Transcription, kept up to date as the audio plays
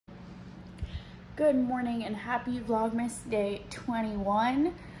Good morning and happy Vlogmas Day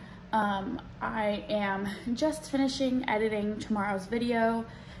 21. I am just finishing editing tomorrow's video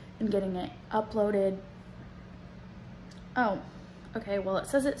and getting it uploaded. Oh, okay, well it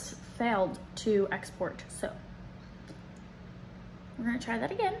says it's failed to export, so we're gonna try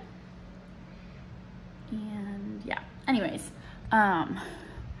that again. And yeah, anyways,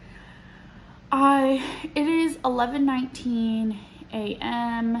 it is 11:19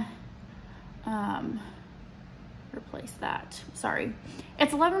 a.m. Replace that, sorry.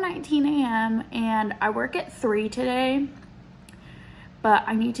 It's 11:19 a.m. and I work at 3 today, but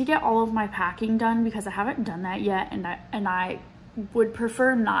I need to get all of my packing done because I haven't done that yet, and I would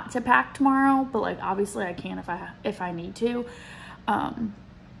prefer not to pack tomorrow, but like obviously I can if I need to.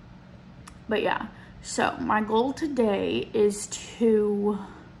 But yeah, so my goal today is to,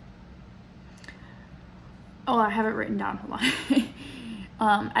 oh, I have it written down, hold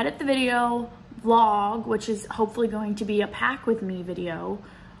on. Edit the video, vlog, which is hopefully going to be a pack with me video,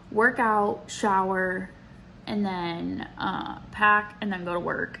 work out, shower, and then pack, and then go to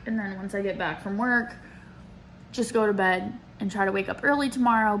work. And then once I get back from work, just go to bed and try to wake up early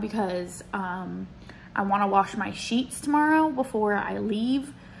tomorrow because I want to wash my sheets tomorrow before I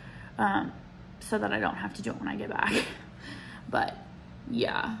leave, so that I don't have to do it when I get back. But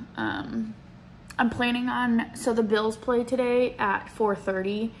yeah, I'm planning on, so the Bills play today at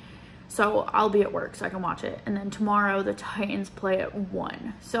 4:30, so I'll be at work so I can watch it. And then tomorrow the Titans play at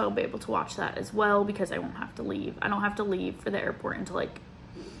 1, so I'll be able to watch that as well because I won't have to leave. I don't have to leave for the airport until like,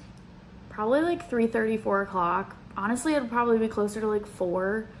 probably like 3:30, 4 o'clock. Honestly, it'll probably be closer to like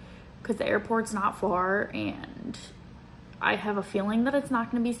 4 because the airport's not far, and I have a feeling that it's not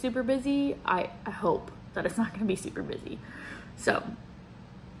going to be super busy. I hope that it's not going to be super busy. So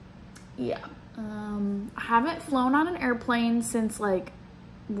yeah. I haven't flown on an airplane since like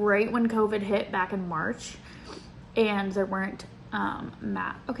right when COVID hit back in March, and there weren't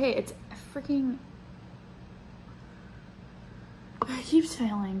okay, it's freaking, it keeps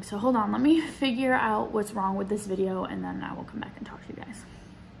failing. So hold on, let me figure out what's wrong with this video and then I will come back and talk to you guys.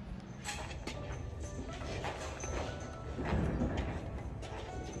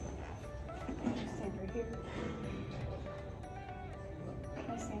 Stand right here. Can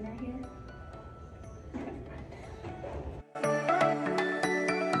I stand right here?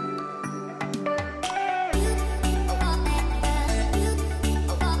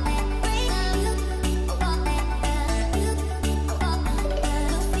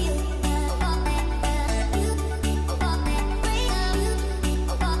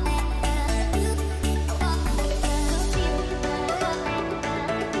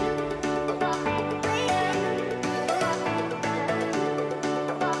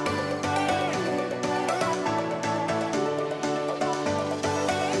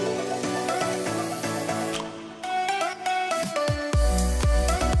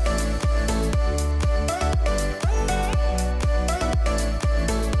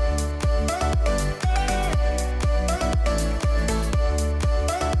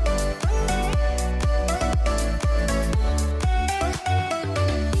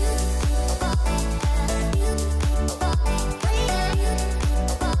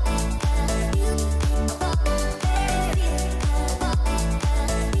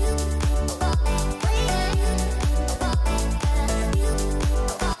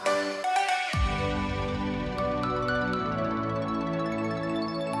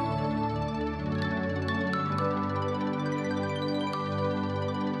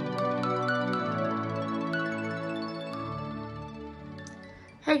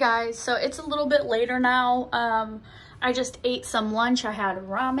 Hey guys, so it's a little bit later now. I just ate some lunch. I had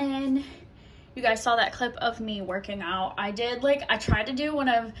ramen. You guys saw that clip of me working out. I tried to do one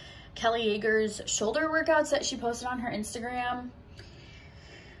of Kelly Yeager's shoulder workouts that she posted on her Instagram.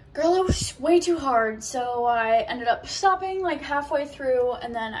 Girl, it was way too hard, so I ended up stopping like halfway through,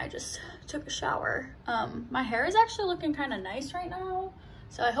 and then I just took a shower. My hair is actually looking kind of nice right now,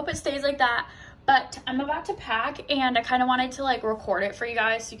 so I hope it stays like that. But I'm about to pack, and I kind of wanted to like record it for you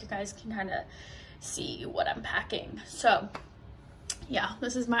guys so you guys can kind of see what I'm packing. So yeah,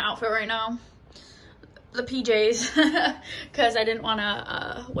 this is my outfit right now. The PJs, because I didn't want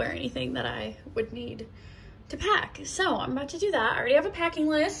to wear anything that I would need to pack. So I'm about to do that. I already have a packing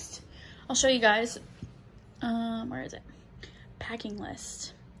list. I'll show you guys. Where is it? Packing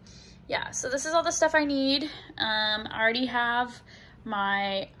list. Yeah, so this is all the stuff I need. I already have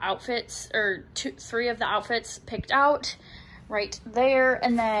my outfits, or 3 of the outfits picked out right there,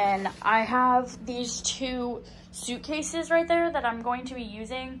 and then I have these 2 suitcases right there that I'm going to be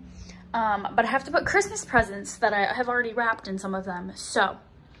using, but I have to put Christmas presents that I have already wrapped in some of them. So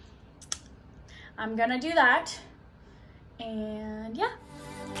I'm gonna do that. And yeah.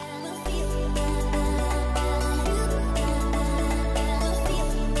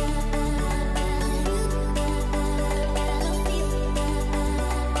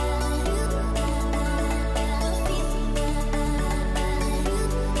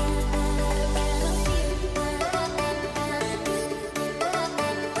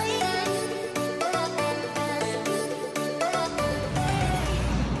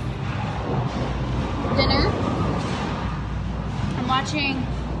 Dinner. I'm watching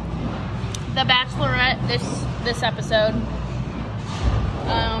The Bachelorette this episode.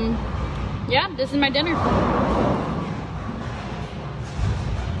 Yeah, this is my dinner.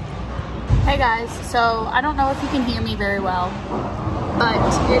 Hey guys, so I don't know if you can hear me very well, but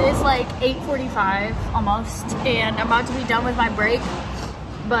it is like 8:45 almost, and I'm about to be done with my break.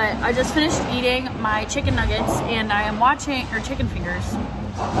 But I just finished eating my chicken nuggets, and I am watching, or chicken fingers.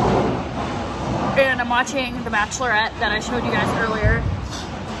 And I'm watching The Bachelorette that I showed you guys earlier.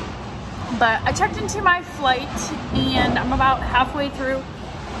 But I checked into my flight and I'm about halfway through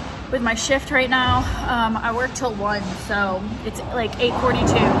with my shift right now. I work till 1, so it's like 8:42,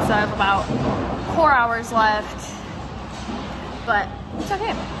 so I have about 4 hours left. But it's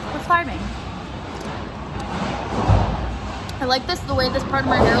okay, we're climbing. I like the way this part of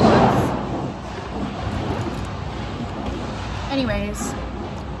my hair looks. Anyways,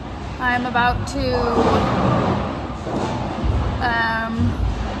 I'm about to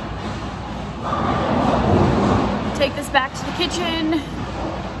take this back to the kitchen,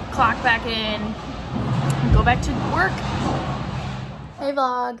 clock back in, and go back to work. Hey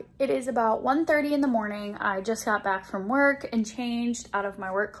vlog, it is about 1:30 in the morning. I just got back from work and changed out of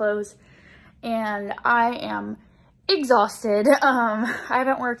my work clothes, and I am exhausted. I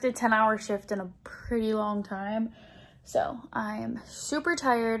haven't worked a 10-hour shift in a pretty long time, so I am super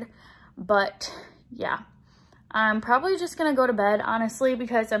tired. But yeah, I'm probably just gonna go to bed, honestly,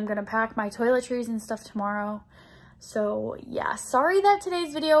 because I'm gonna pack my toiletries and stuff tomorrow. So yeah, sorry that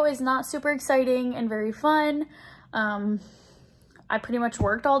today's video is not super exciting and very fun. I pretty much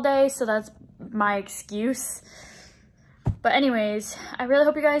worked all day, so that's my excuse. But anyways, I really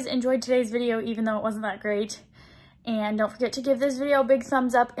hope you guys enjoyed today's video, even though it wasn't that great. And don't forget to give this video a big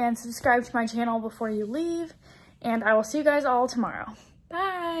thumbs up and subscribe to my channel before you leave. And I will see you guys all tomorrow.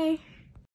 Bye!